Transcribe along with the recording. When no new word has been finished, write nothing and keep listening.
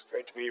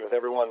Great to be with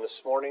everyone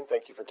this morning.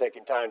 Thank you for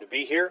taking time to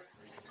be here.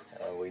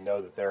 We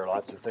know that there are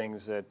lots of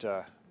things that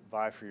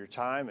vie for your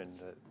time, and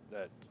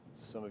that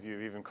some of you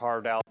have even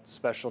carved out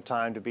special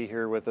time to be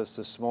here with us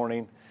this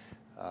morning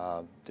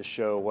to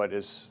show what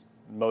is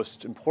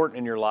most important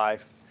in your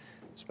life,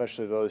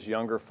 especially those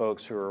younger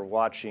folks who are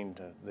watching.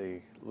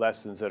 The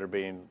lessons that are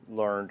being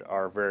learned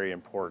are very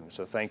important.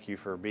 So thank you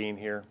for being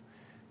here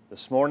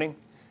this morning.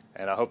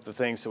 And I hope the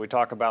things that we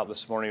talk about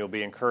this morning will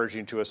be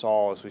encouraging to us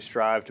all as we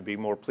strive to be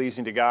more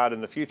pleasing to God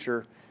in the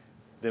future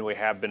than we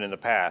have been in the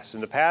past.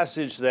 In the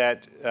passage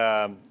that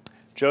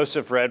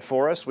Joseph read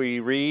for us,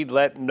 we read,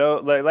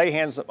 lay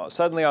hands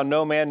suddenly on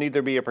no man,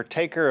 neither be a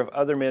partaker of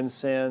other men's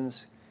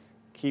sins.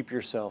 Keep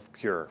yourself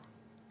pure.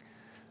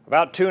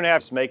 About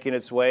 2.5 making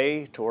its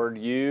way toward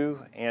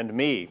you and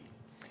me.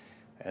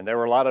 And there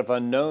were a lot of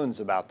unknowns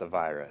about the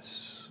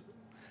virus.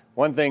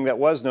 One thing that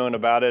was known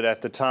about it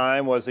at the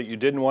time was that you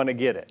didn't want to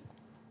get it.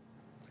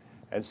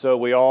 And so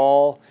we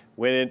all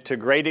went into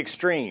great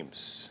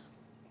extremes.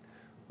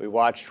 We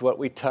watched what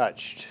we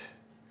touched.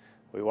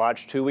 We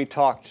watched who we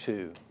talked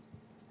to.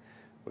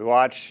 We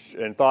watched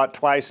and thought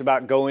twice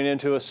about going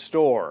into a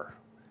store.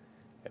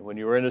 And when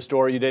you were in a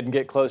store, you didn't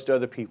get close to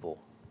other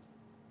people.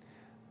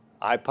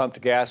 I pumped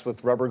gas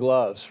with rubber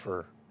gloves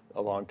for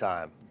a long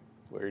time.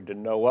 We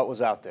didn't know what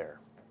was out there.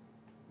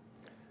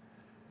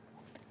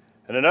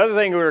 And another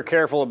thing we were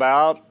careful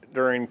about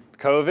during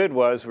COVID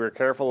was we were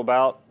careful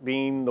about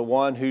being the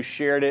one who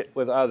shared it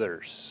with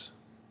others.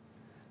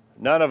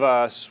 None of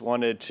us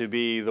wanted to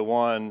be the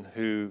one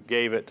who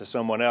gave it to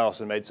someone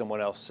else and made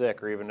someone else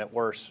sick, or even at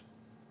worst,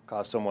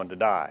 caused someone to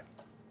die.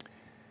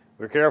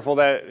 We were careful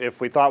that if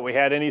we thought we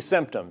had any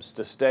symptoms,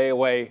 to stay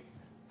away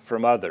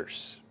from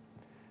others.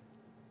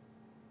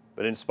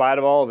 But in spite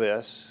of all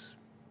this,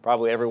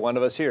 probably every one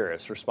of us here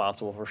is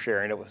responsible for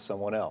sharing it with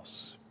someone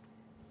else.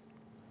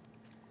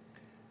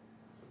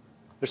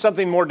 There's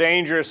something more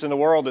dangerous in the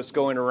world that's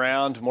going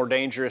around, more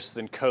dangerous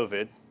than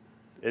COVID.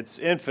 It's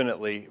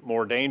infinitely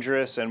more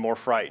dangerous and more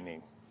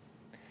frightening.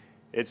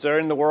 It's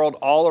in the world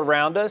all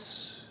around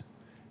us,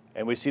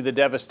 and we see the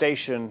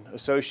devastation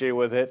associated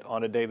with it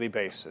on a daily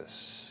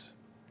basis.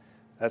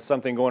 That's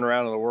something going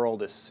around in the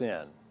world is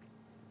sin.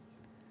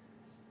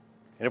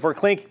 And if we're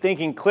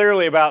thinking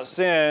clearly about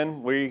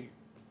sin, we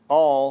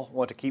all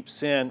want to keep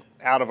sin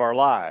out of our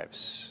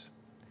lives.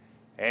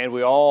 And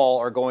we all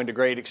are going to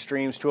great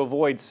extremes to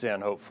avoid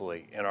sin,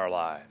 hopefully, in our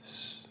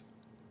lives.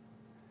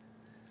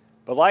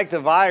 But like the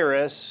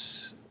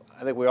virus,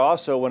 I think we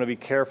also want to be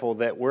careful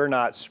that we're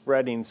not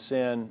spreading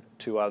sin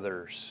to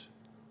others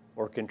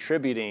or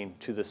contributing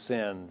to the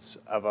sins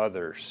of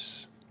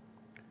others.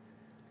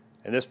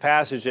 In this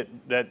passage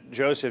that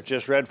Joseph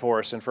just read for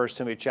us in 1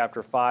 Timothy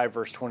chapter 5,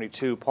 verse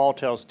 22, Paul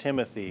tells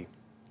Timothy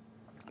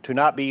to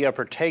not be a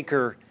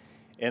partaker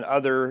in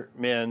other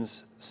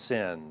men's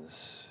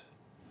sins.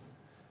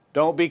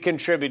 Don't be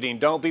contributing.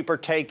 Don't be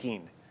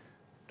partaking.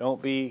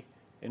 Don't be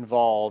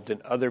involved in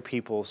other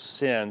people's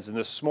sins. And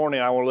this morning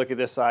I want to look at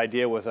this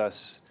idea with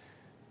us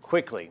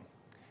quickly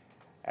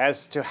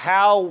as to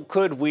how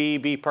could we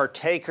be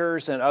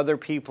partakers in other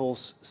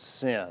people's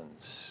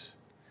sins.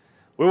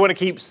 We want to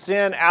keep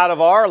sin out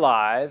of our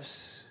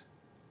lives,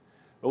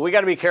 but we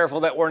got to be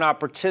careful that we're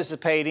not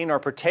participating or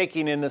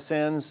partaking in the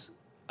sins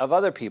of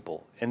other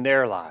people in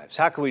their lives.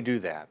 How can we do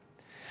that?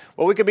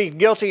 Well, we could be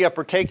guilty of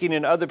partaking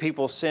in other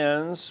people's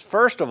sins,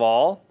 first of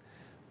all,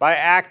 by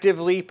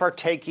actively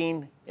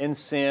partaking in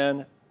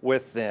sin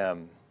with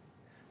them.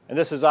 And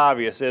this is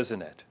obvious,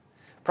 isn't it?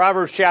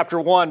 Proverbs chapter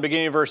 1,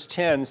 beginning of verse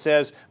 10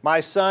 says, "My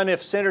son,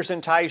 if sinners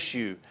entice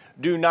you,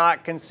 do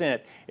not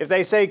consent. If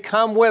they say,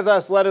 'Come with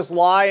us, let us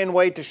lie in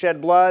wait to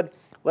shed blood.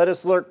 Let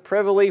us lurk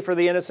privily for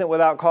the innocent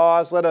without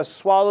cause. Let us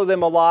swallow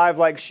them alive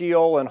like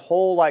Sheol and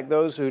whole like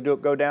those who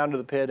go down to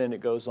the pit,'" and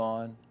it goes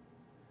on.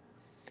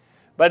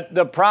 But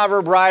the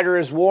proverb writer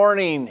is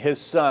warning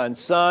his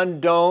son,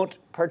 don't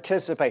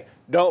participate.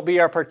 Don't be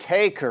a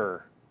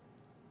partaker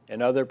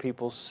in other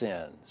people's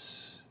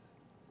sins.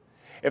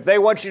 If they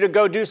want you to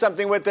go do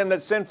something with them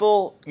that's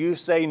sinful, you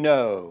say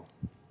no.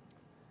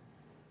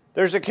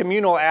 There's a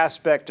communal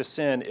aspect to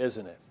sin,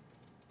 isn't it?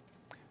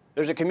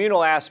 There's a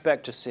communal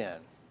aspect to sin.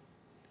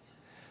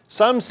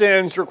 Some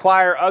sins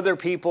require other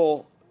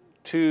people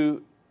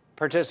to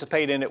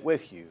participate in it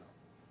with you.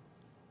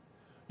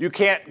 You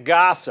can't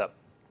gossip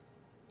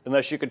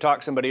unless you can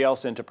talk somebody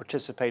else into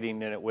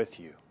participating in it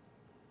with you.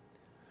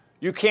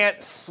 You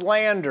can't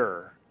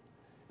slander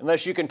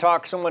unless you can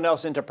talk someone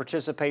else into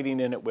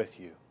participating in it with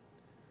you.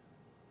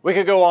 We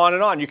could go on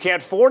and on. You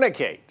can't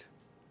fornicate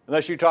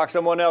unless you talk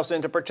someone else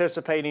into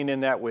participating in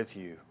that with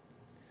you.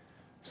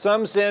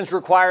 Some sins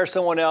require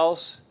someone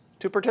else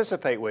to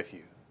participate with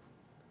you.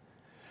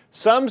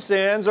 Some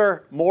sins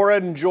are more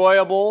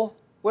enjoyable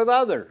with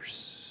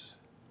others.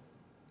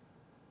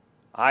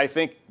 I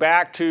think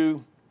back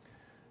to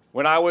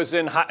when I was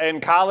in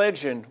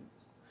college and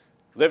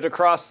lived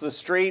across the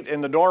street in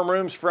the dorm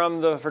rooms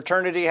from the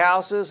fraternity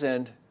houses,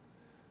 and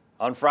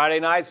on Friday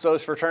nights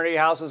those fraternity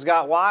houses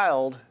got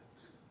wild.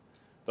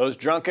 Those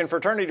drunken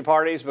fraternity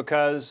parties,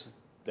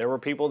 because There were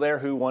people there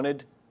who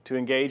wanted to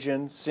engage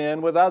in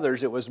sin with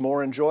others. It was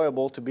more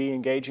enjoyable to be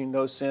engaging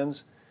those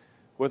sins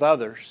with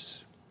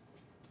others.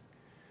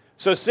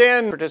 So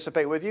sin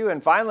participate with you.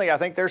 And finally, I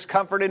think there's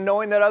comfort in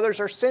knowing that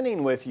others are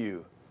sinning with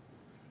you.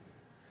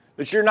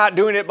 That you're not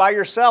doing it by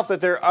yourself,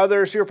 that there are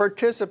others who are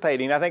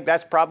participating. I think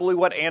that's probably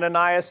what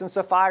Ananias and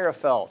Sapphira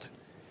felt.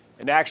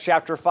 In Acts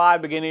chapter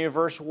 5, beginning in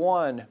verse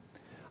 1,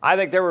 I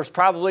think there was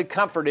probably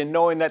comfort in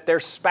knowing that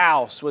their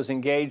spouse was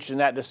engaged in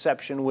that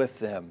deception with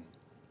them.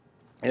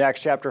 In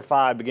Acts chapter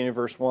 5, beginning in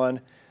verse 1,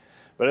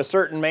 but a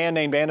certain man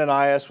named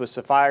Ananias with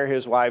Sapphira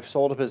his wife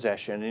sold a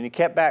possession, and he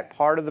kept back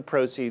part of the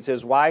proceeds,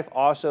 his wife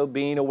also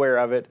being aware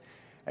of it,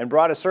 and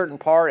brought a certain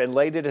part and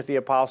laid it at the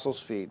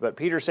apostles' feet. But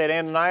Peter said,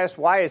 Ananias,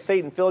 why has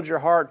Satan filled your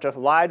heart to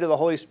lie to the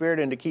Holy Spirit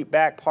and to keep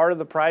back part of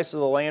the price of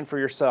the land for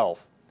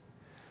yourself?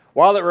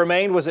 While it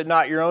remained, was it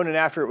not your own? And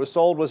after it was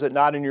sold, was it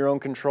not in your own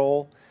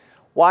control?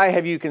 Why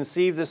have you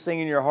conceived this thing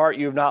in your heart?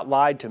 You have not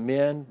lied to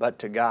men, but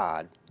to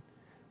God.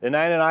 Then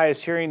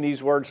Ananias, hearing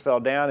these words, fell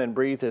down and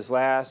breathed his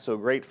last, so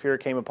great fear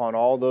came upon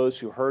all those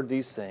who heard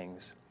these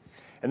things.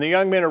 And the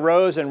young men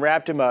arose and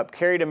wrapped him up,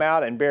 carried him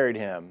out, and buried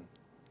him.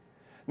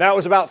 Now it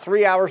was about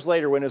 3 hours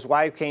later when his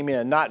wife came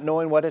in, not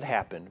knowing what had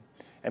happened.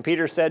 And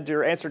Peter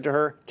answered to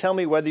her, tell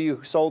me whether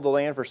you sold the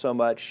land for so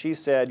much. She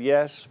said,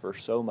 yes, for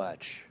so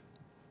much.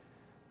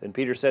 Then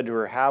Peter said to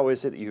her, how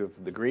is it that you have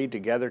agreed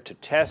together to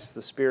test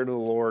the Spirit of the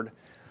Lord?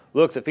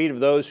 Look, the feet of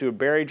those who have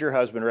buried your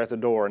husband are at the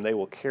door, and they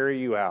will carry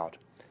you out.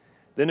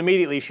 Then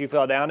immediately she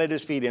fell down at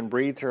his feet and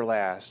breathed her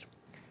last.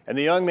 And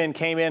the young men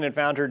came in and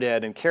found her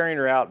dead, and carrying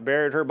her out,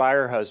 buried her by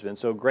her husband.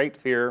 So great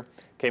fear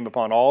came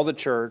upon all the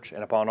church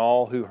and upon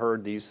all who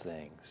heard these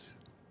things.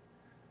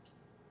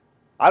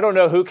 I don't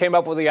know who came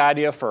up with the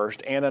idea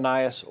first,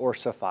 Ananias or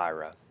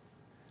Sapphira.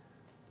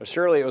 But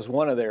surely it was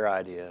one of their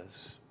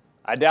ideas.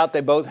 I doubt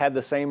they both had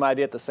the same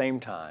idea at the same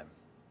time.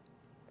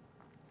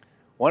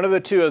 One of the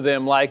two of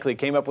them likely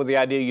came up with the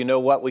idea, you know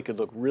what, we could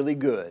look really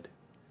good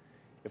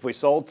if we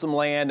sold some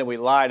land and we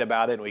lied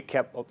about it and we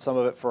kept some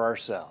of it for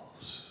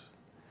ourselves.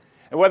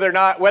 And whether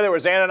it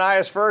was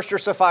Ananias first or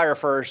Sapphira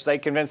first, they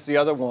convinced the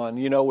other one,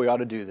 you know, we ought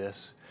to do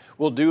this.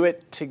 We'll do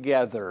it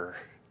together.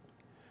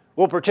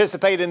 We'll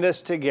participate in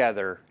this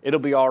together. It'll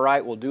be all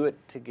right. We'll do it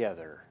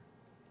together.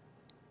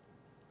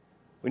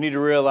 We need to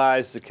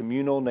realize the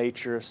communal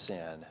nature of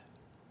sin.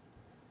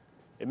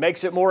 It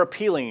makes it more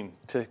appealing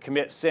to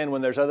commit sin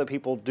when there's other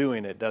people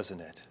doing it,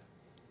 doesn't it?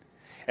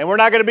 And we're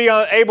not going to be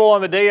able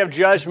on the day of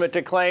judgment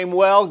to claim,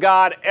 well,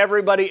 God,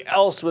 everybody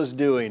else was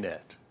doing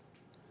it.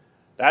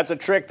 That's a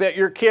trick that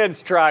your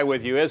kids try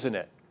with you, isn't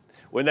it?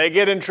 When they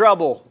get in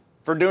trouble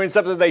for doing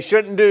something they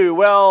shouldn't do,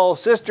 well,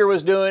 sister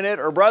was doing it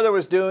or brother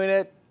was doing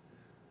it.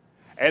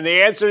 And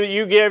the answer that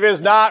you give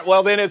is not,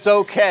 well, then it's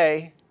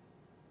okay.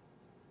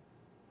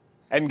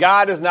 And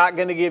God is not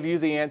going to give you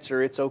the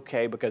answer, it's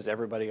okay because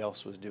everybody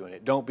else was doing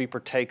it. Don't be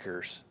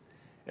partakers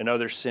in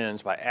other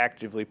sins by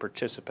actively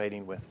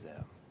participating with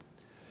them.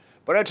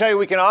 But I tell you,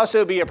 we can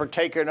also be a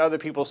partaker in other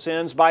people's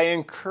sins by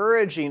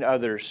encouraging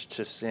others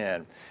to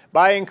sin,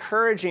 by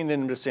encouraging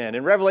them to sin.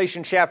 In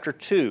Revelation chapter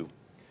 2,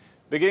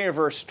 beginning of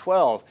verse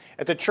 12,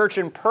 at the church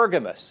in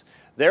Pergamos,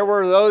 there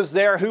were those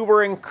there who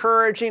were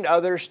encouraging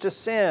others to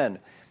sin.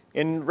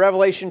 In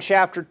Revelation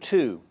chapter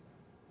 2,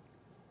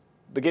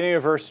 beginning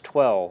of verse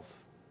 12,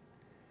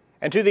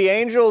 and to the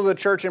angel of the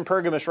church in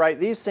Pergamos write,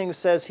 these things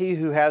says he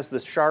who has the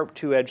sharp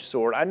two-edged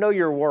sword. I know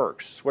your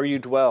works, where you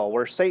dwell,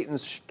 where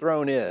Satan's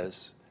throne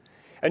is.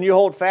 And you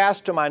hold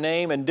fast to my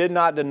name and did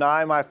not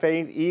deny my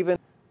faith even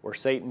where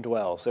Satan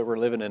dwells. They were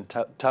living in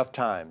tough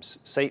times.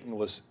 Satan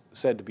was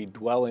said to be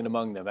dwelling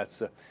among them.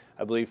 That's,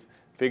 I believe,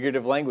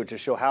 figurative language to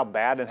show how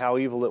bad and how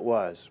evil it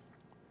was.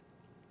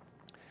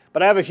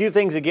 But I have a few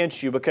things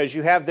against you because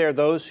you have there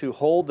those who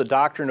hold the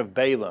doctrine of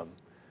Balaam,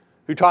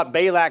 who taught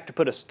Balak to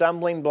put a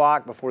stumbling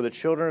block before the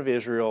children of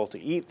Israel,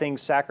 to eat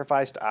things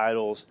sacrificed to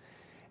idols,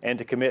 and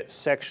to commit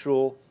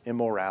sexual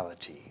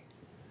immorality.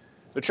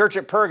 The church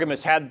at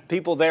Pergamos had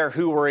people there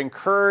who were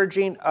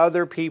encouraging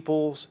other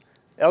people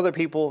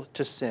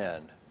to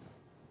sin.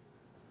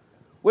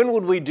 When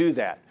would we do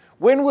that?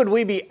 When would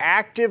we be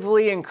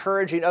actively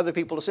encouraging other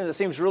people to sin? It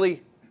seems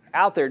really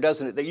out there,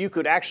 doesn't it, that you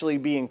could actually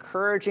be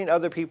encouraging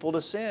other people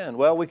to sin.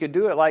 Well, we could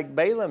do it like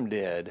Balaam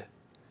did.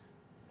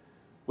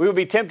 We would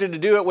be tempted to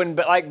do it when,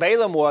 like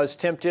Balaam was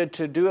tempted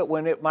to do it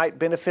when it might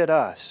benefit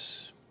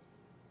us.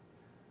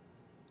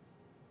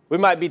 We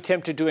might be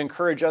tempted to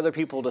encourage other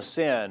people to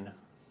sin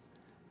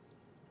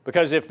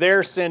because if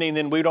they're sinning,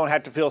 then we don't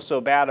have to feel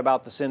so bad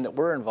about the sin that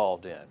we're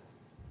involved in.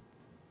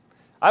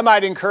 I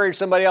might encourage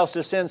somebody else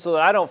to sin so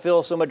that I don't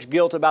feel so much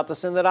guilt about the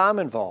sin that I'm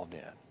involved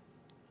in.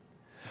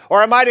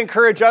 Or I might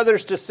encourage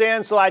others to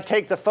sin so I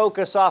take the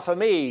focus off of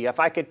me. If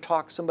I could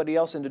talk somebody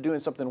else into doing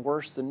something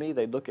worse than me,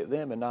 they'd look at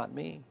them and not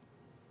me.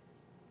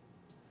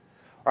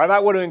 Or I might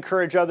want to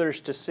encourage others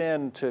to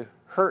sin to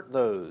hurt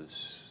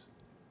those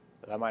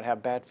that I might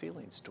have bad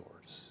feelings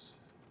towards.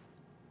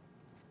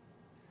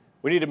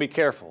 We need to be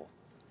careful.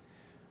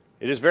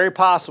 It is very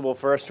possible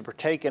for us to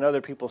partake in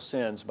other people's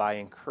sins by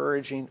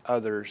encouraging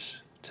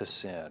others to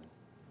sin.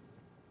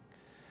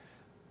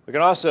 We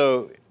can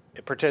also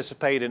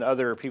participate in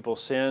other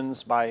people's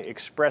sins by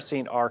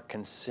expressing our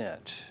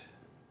consent.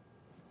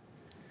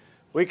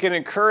 We can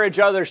encourage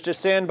others to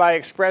sin by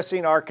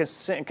expressing our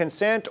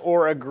consent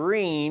or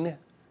agreeing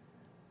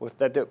with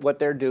that what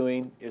they're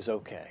doing is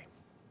okay.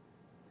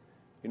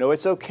 You know,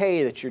 it's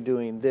okay that you're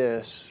doing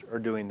this or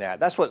doing that.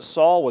 That's what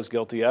Saul was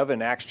guilty of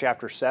in Acts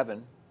chapter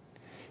 7.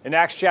 In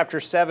Acts chapter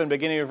 7,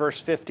 beginning of verse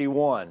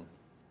 51.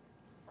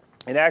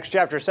 In Acts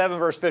chapter 7,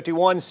 verse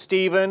 51,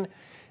 Stephen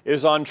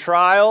is on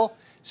trial.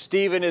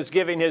 Stephen is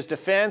giving his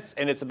defense,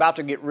 and it's about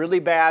to get really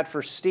bad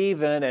for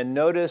Stephen. And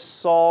notice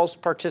Saul's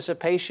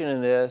participation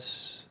in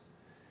this.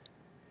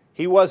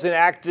 He wasn't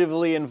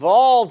actively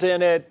involved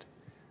in it,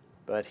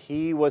 but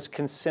he was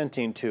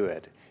consenting to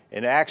it.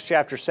 In Acts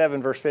chapter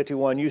 7, verse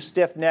 51, you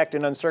stiff-necked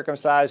and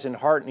uncircumcised in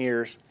heart and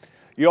ears,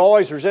 you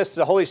always resist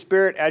the Holy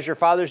Spirit as your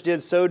fathers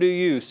did, so do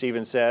you,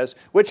 Stephen says.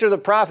 Which of the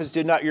prophets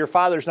did not your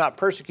fathers not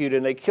persecute?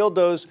 And they killed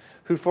those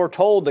who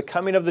foretold the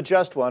coming of the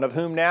just one, of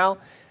whom now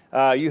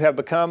you have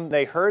become.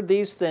 They heard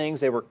these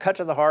things, they were cut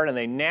to the heart, and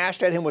they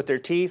gnashed at him with their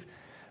teeth.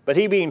 But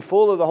he, being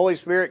full of the Holy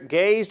Spirit,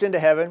 gazed into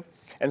heaven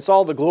and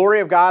saw the glory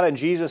of God and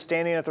Jesus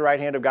standing at the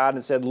right hand of God,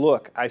 and said,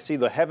 Look, I see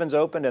the heavens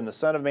opened and the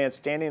Son of Man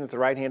standing at the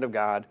right hand of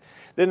God.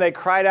 Then they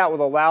cried out with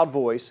a loud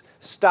voice,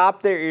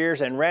 stopped their ears,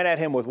 and ran at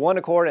him with one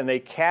accord, and they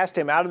cast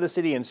him out of the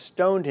city and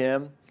stoned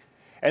him.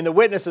 And the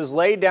witnesses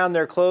laid down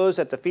their clothes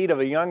at the feet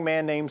of a young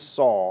man named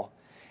Saul.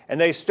 And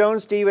they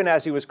stoned Stephen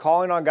as he was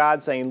calling on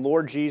God, saying,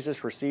 Lord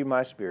Jesus, receive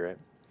my spirit.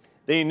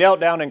 Then he knelt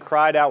down and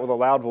cried out with a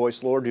loud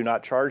voice, Lord, do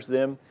not charge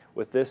them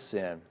with this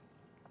sin.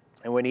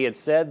 And when he had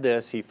said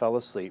this, he fell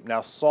asleep.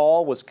 Now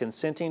Saul was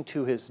consenting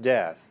to his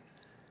death.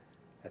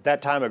 At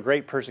that time, a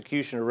great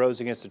persecution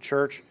arose against the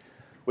church,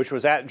 which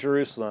was at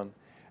Jerusalem,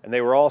 and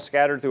they were all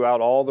scattered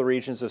throughout all the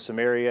regions of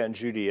Samaria and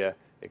Judea,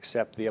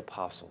 except the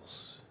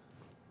apostles.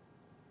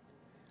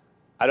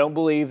 I don't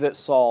believe that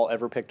Saul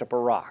ever picked up a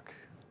rock,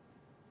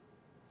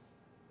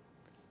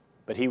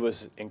 but he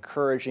was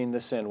encouraging the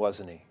sin,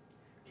 wasn't he?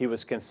 He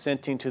was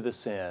consenting to the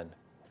sin.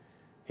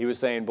 He was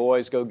saying,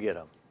 boys, go get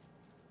them.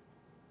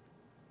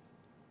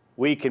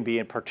 We can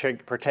be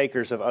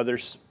partakers of other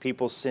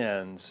people's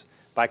sins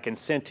by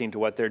consenting to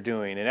what they're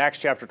doing. In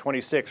Acts chapter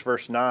 26,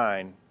 verse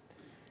 9,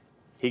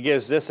 he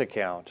gives this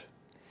account.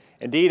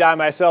 Indeed, I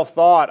myself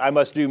thought I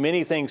must do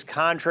many things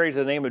contrary to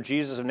the name of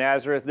Jesus of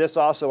Nazareth. This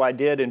also I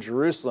did in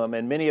Jerusalem,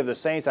 and many of the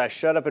saints I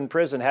shut up in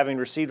prison, having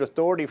received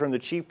authority from the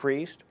chief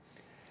priest.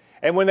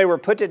 And when they were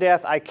put to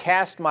death, I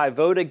cast my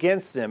vote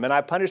against them, and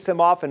I punished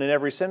them often in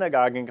every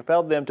synagogue and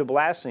compelled them to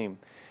blaspheme.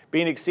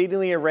 Being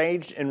exceedingly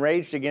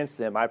enraged against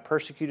them, I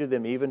persecuted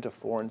them even to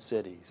foreign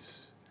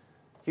cities.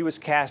 He was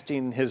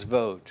casting his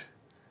vote.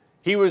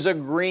 He was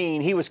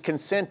agreeing. He was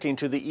consenting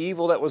to the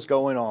evil that was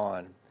going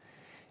on.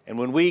 And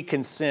when we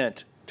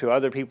consent to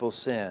other people's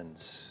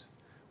sins,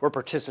 we're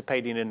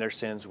participating in their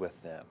sins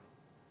with them.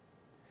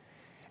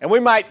 And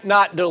we might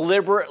not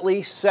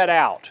deliberately set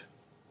out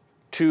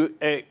to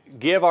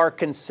give our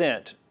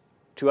consent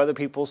to other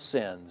people's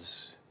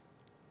sins.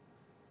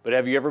 But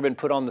have you ever been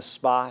put on the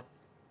spot?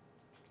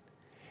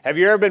 Have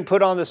you ever been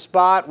put on the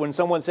spot when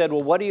someone said,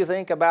 well, what do you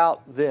think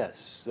about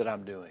this that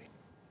I'm doing?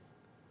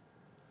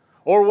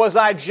 Or was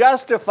I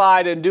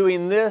justified in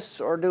doing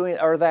this or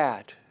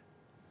that?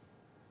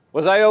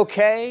 Was I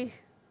okay?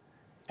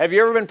 Have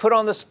you ever been put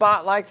on the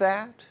spot like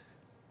that?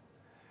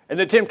 And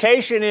the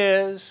temptation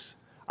is,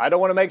 I don't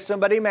want to make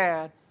somebody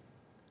mad.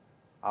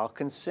 I'll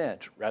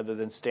consent rather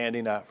than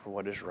standing up for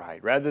what is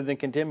right. Rather than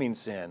condemning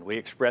sin, we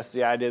express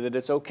the idea that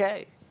it's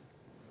okay.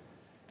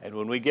 And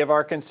when we give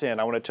our consent,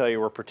 I want to tell you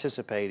we're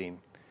participating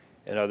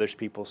in other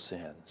people's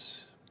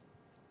sins.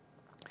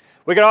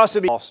 We can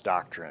also be false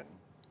doctrine.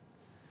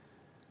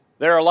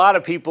 There are a lot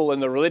of people in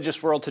the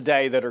religious world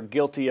today that are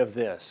guilty of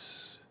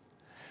this,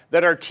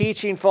 that are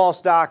teaching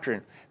false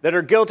doctrine, that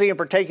are guilty of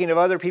partaking of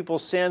other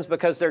people's sins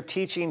because they're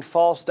teaching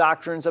false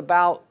doctrines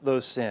about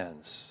those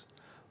sins.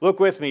 Look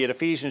with me at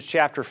Ephesians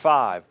chapter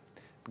 5,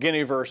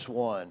 beginning of verse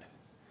 1.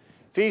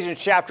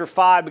 Ephesians chapter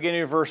 5,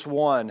 beginning of verse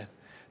 1.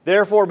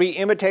 Therefore be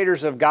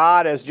imitators of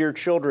God as dear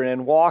children,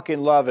 and walk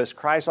in love as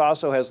Christ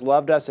also has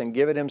loved us and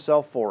given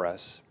himself for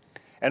us,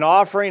 an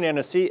offering and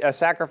a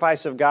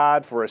sacrifice of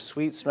God for a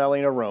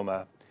sweet-smelling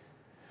aroma.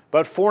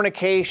 But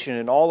fornication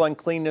and all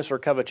uncleanness or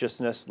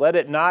covetousness, let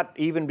it not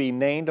even be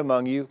named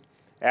among you,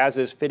 as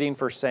is fitting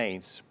for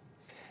saints.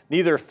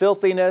 Neither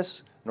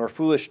filthiness, nor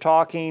foolish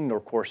talking, nor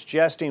coarse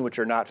jesting, which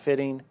are not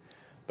fitting,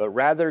 but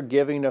rather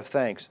giving of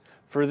thanks.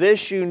 For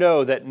this you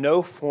know that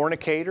no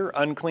fornicator,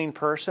 unclean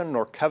person,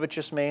 nor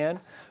covetous man,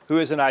 who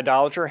is an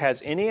idolater,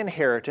 has any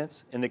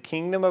inheritance in the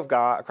kingdom of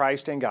God,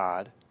 Christ and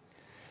God.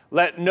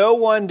 Let no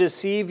one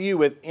deceive you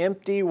with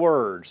empty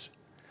words.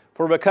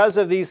 For because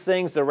of these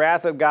things the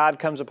wrath of God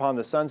comes upon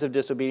the sons of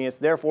disobedience.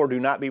 Therefore do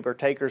not be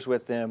partakers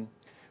with them.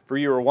 For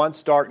you were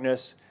once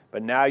darkness,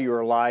 but now you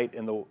are light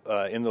in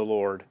the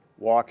Lord.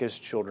 Walk as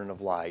children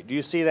of light. Do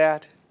you see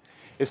that?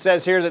 It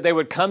says here that they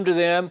would come to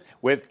them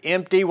with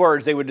empty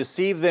words. They would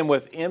deceive them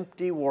with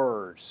empty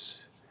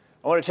words.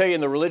 I want to tell you,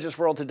 in the religious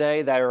world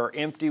today, there are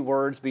empty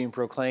words being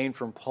proclaimed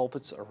from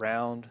pulpits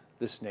around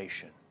this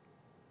nation.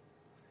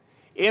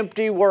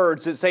 Empty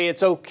words that say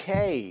it's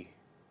okay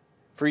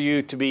for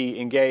you to be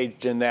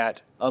engaged in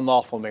that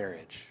unlawful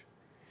marriage.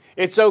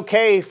 It's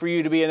okay for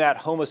you to be in that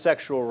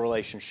homosexual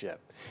relationship.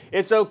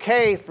 It's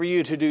okay for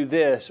you to do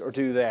this or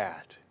do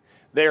that.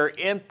 They're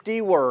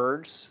empty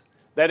words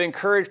that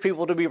encourage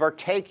people to be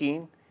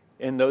partaking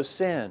in those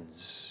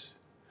sins.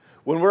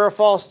 When we're a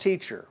false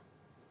teacher,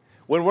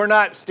 when we're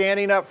not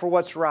standing up for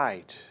what's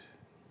right,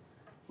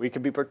 we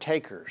can be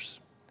partakers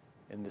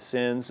in the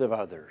sins of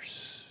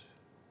others.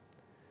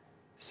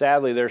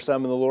 Sadly, there are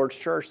some in the Lord's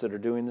church that are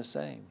doing the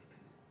same.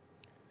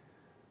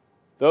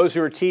 Those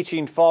who are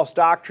teaching false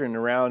doctrine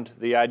around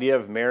the idea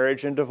of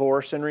marriage and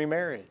divorce and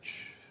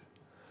remarriage.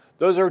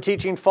 Those who are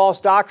teaching false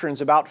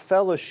doctrines about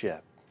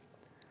fellowship.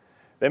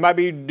 They might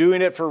be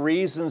doing it for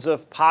reasons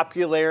of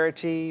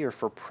popularity or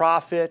for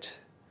profit,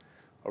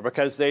 or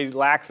because they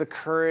lack the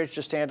courage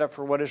to stand up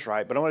for what is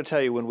right. But I want to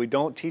tell you, when we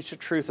don't teach the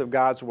truth of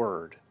God's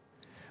Word,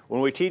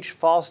 when we teach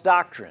false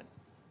doctrine,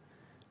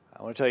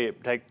 I want to tell you,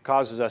 it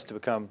causes us to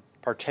become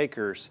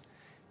partakers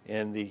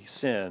in the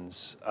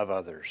sins of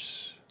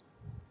others.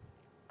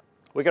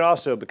 We can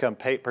also become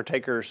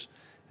partakers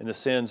in the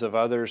sins of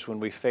others when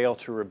we fail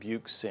to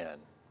rebuke sin.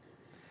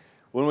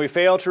 When we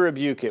fail to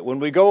rebuke it, when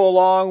we go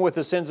along with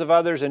the sins of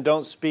others and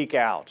don't speak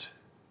out,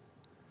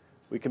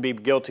 we can be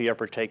guilty of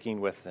partaking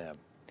with them.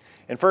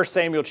 In 1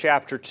 Samuel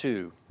chapter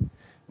 2,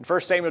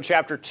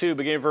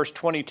 beginning in verse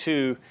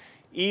 22,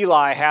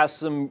 Eli has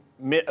some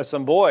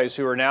boys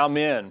who are now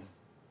men,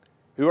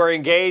 who are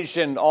engaged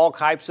in all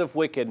types of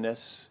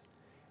wickedness,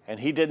 and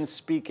he didn't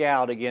speak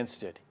out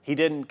against it. He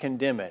didn't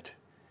condemn it,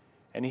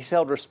 and he's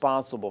held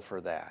responsible for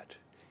that.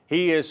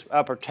 He is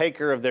a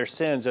partaker of their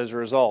sins as a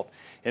result.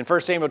 In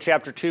 1 Samuel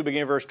chapter 2,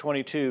 beginning in verse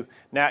 22,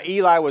 now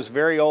Eli was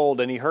very old,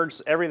 and he heard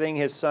everything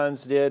his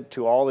sons did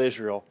to all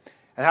Israel,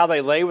 and how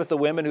they lay with the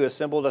women who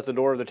assembled at the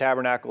door of the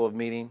tabernacle of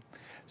meeting.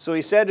 So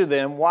he said to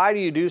them, why do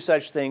you do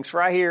such things?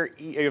 For I hear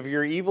of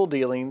your evil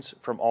dealings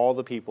from all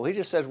the people. He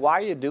just says, why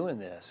are you doing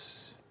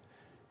this?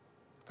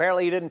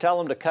 Apparently he didn't tell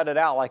them to cut it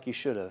out like he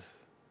should have.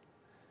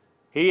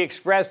 He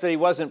expressed that he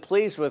wasn't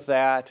pleased with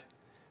that,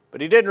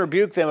 but he didn't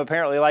rebuke them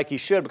apparently like he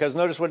should, because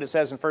notice what it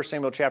says in 1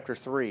 Samuel chapter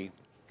 3.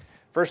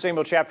 1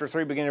 Samuel chapter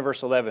 3, beginning in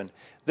verse 11.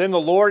 Then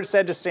the Lord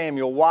said to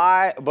Samuel,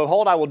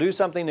 behold, I will do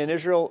something in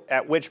Israel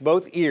at which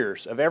both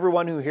ears of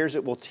everyone who hears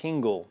it will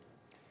tingle.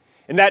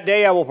 In that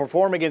day I will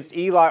perform against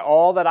Eli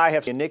all that I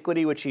have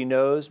iniquity which he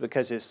knows,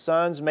 because his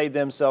sons made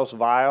themselves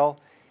vile,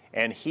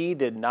 and he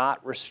did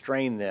not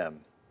restrain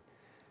them.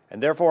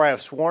 And therefore I have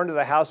sworn to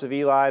the house of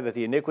Eli that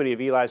the iniquity of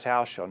Eli's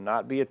house shall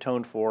not be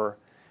atoned for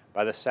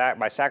by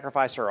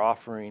sacrifice or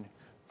offering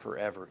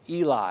forever.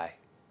 Eli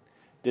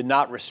did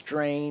not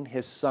restrain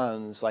his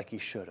sons like he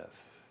should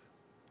have.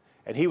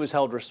 And he was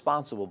held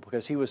responsible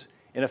because he was,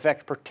 in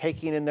effect,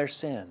 partaking in their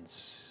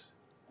sins.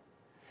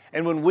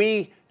 And when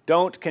we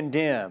don't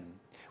condemn,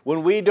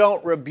 when we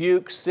don't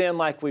rebuke sin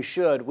like we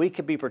should, we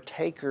can be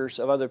partakers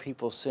of other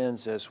people's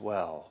sins as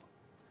well.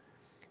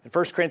 In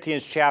 1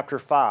 Corinthians chapter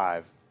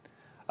 5,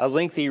 a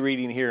lengthy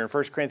reading here in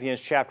 1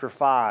 Corinthians chapter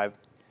 5,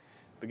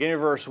 beginning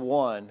of verse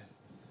 1,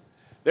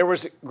 there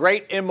was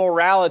great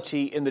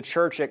immorality in the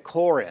church at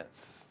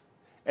Corinth.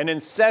 An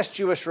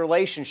incestuous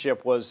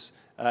relationship was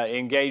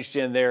engaged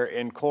in there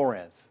in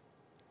Corinth.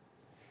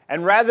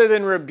 And rather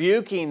than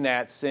rebuking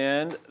that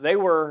sin, they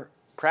were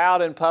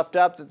proud and puffed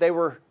up that they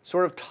were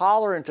sort of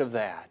tolerant of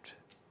that.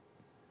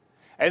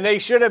 And they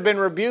should have been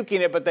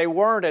rebuking it, but they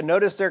weren't. And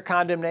notice their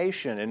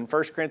condemnation in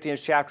 1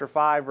 Corinthians chapter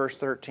 5,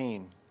 verse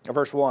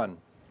 1.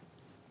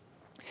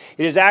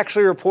 It is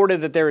actually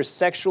reported that there is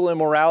sexual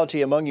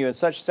immorality among you, and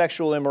such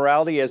sexual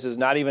immorality as is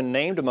not even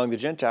named among the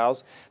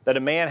Gentiles, that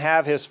a man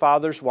have his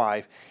father's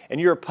wife.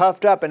 And you are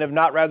puffed up and have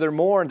not rather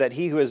mourned that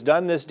he who has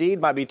done this deed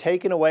might be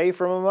taken away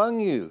from among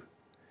you.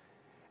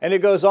 And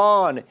it goes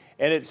on,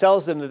 and it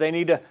tells them that they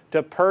need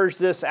to purge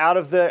this out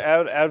of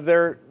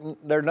their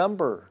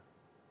number.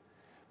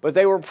 But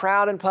they were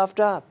proud and puffed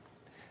up.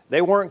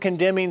 They weren't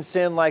condemning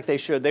sin like they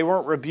should. They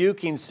weren't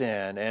rebuking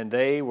sin, and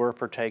they were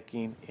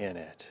partaking in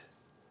it.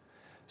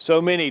 So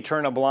many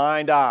turn a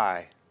blind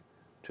eye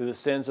to the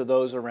sins of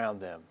those around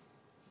them.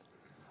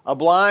 A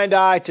blind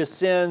eye to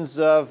sins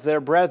of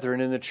their brethren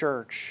in the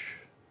church.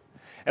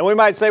 And we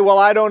might say, well,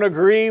 I don't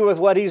agree with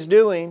what he's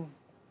doing.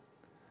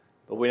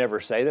 But we never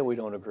say that we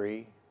don't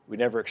agree. We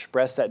never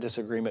express that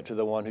disagreement to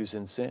the one who's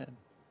in sin.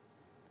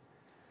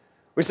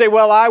 We say,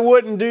 well, I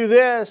wouldn't do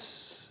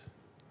this,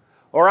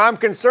 or I'm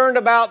concerned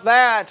about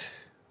that,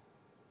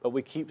 but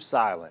we keep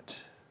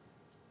silent.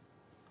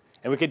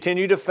 And we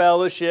continue to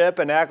fellowship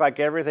and act like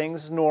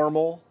everything's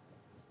normal.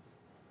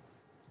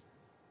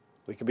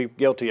 We can be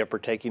guilty of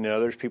partaking in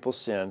other people's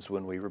sins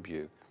when we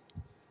rebuke.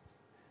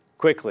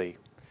 Quickly,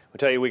 I'll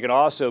tell you, we can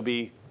also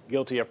be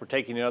guilty of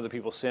partaking in other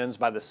people's sins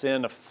by the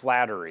sin of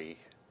flattery.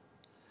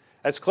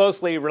 That's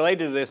closely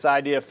related to this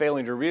idea of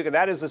failing to rebuke, and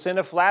that is the sin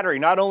of flattery.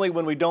 Not only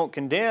when we don't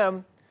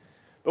condemn,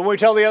 but when we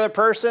tell the other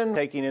person,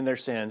 taking in their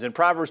sins. In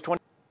Proverbs 20,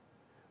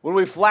 When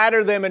we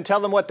flatter them and tell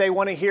them what they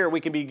want to hear,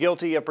 we can be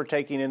guilty of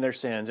partaking in their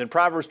sins. In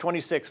Proverbs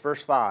 26,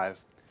 verse 5,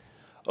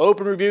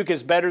 open rebuke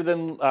is better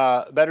than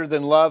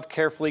love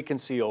carefully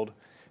concealed.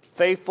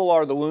 Faithful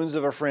are the wounds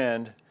of a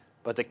friend,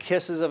 but the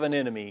kisses of an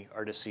enemy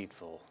are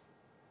deceitful.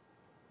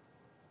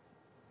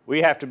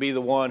 We have to be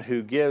the one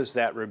who gives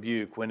that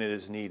rebuke when it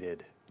is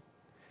needed.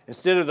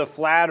 Instead of the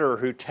flatterer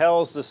who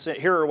tells the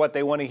hearer what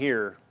they want to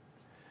hear,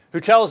 who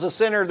tells the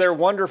sinner they're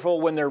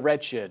wonderful when they're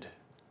wretched,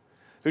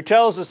 who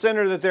tells the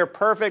sinner that they're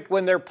perfect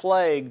when they're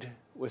plagued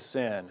with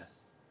sin,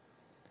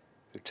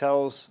 who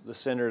tells the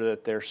sinner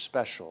that they're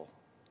special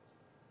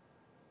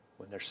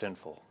when they're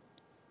sinful.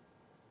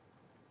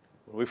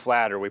 When we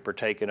flatter, we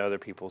partake in other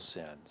people's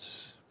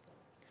sins.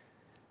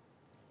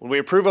 When we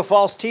approve of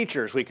false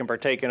teachers, we can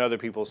partake in other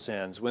people's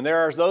sins. When there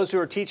are those who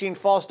are teaching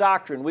false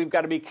doctrine, we've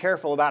got to be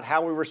careful about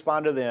how we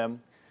respond to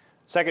them.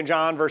 2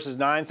 John verses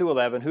 9 through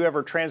 11,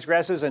 whoever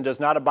transgresses and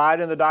does not abide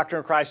in the doctrine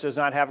of Christ does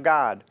not have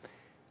God.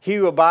 He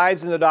who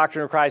abides in the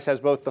doctrine of Christ has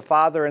both the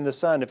Father and the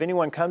Son. If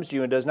anyone comes to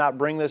you and does not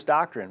bring this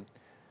doctrine,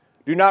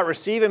 do not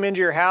receive him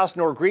into your house,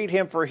 nor greet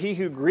him, for he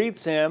who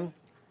greets him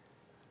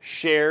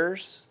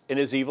shares in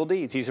his evil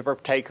deeds. He's a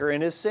partaker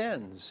in his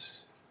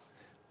sins.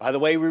 By the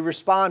way we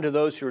respond to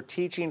those who are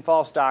teaching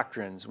false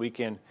doctrines, we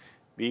can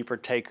be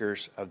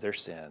partakers of their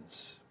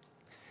sins.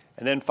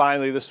 And then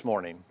finally this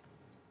morning,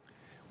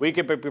 we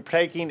can be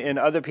partaking in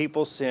other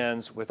people's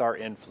sins with our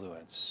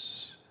influence.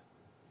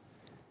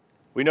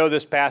 We know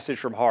this passage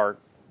from heart,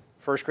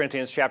 1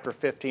 Corinthians chapter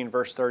 15,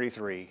 verse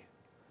 33.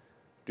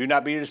 Do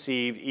not be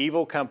deceived.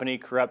 Evil company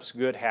corrupts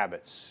good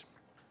habits.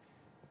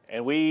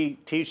 And we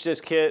teach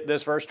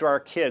this verse to our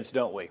kids,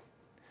 don't we?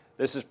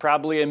 This is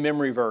probably a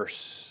memory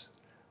verse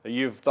that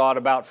you've thought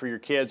about for your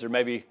kids or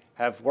maybe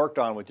have worked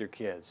on with your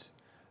kids.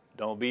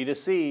 Don't be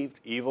deceived.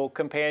 Evil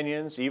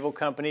companions, evil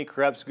company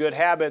corrupts good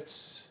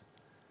habits.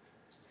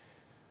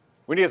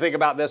 We need to think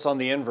about this on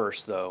the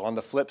inverse, though, on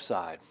the flip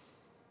side.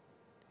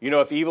 You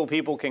know, if evil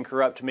people can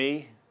corrupt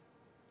me,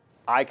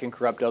 I can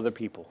corrupt other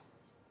people.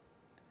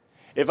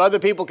 If other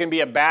people can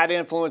be a bad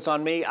influence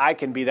on me, I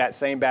can be that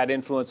same bad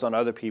influence on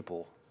other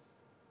people.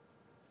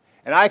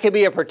 And I can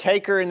be a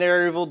partaker in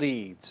their evil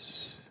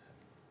deeds.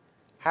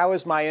 How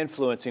is my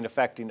influence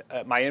affecting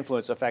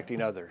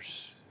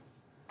others?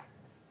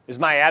 Is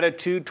my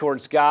attitude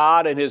towards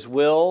God and His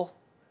will,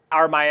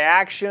 are my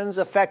actions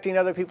affecting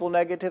other people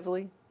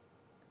negatively?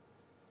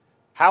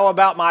 How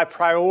about my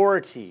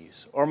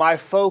priorities or my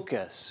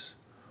focus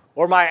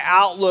or my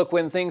outlook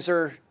when things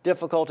are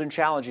difficult and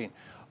challenging?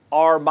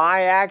 Are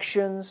my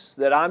actions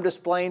that I'm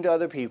displaying to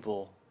other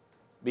people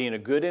being a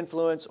good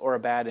influence or a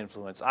bad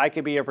influence? I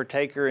could be a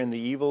partaker in the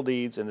evil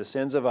deeds and the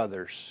sins of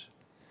others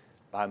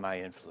by my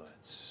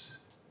influence.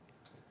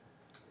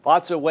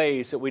 Lots of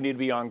ways that we need to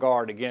be on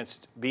guard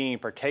against being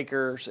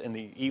partakers in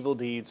the evil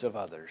deeds of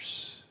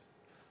others.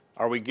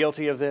 Are we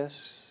guilty of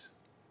this?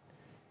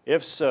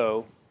 If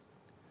so,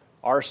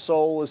 our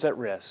soul is at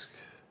risk,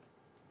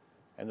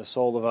 and the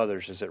soul of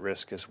others is at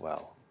risk as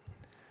well.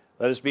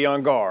 Let us be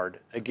on guard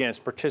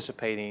against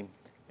participating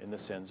in the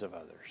sins of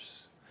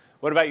others.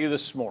 What about you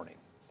this morning?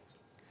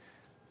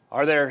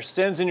 Are there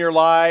sins in your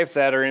life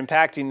that are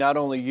impacting not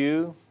only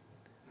you,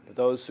 but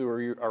those who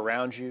are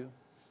around you?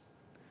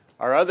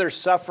 Are others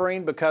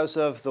suffering because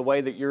of the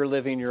way that you're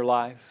living your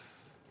life?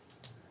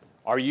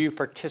 Are you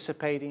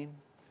participating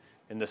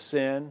in the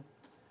sin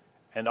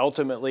and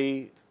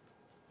ultimately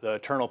the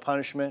eternal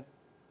punishment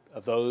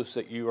of those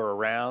that you are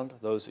around,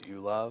 those that you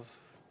love?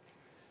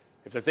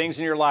 If there are things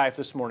in your life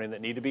this morning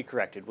that need to be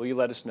corrected, will you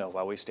let us know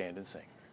while we stand and sing?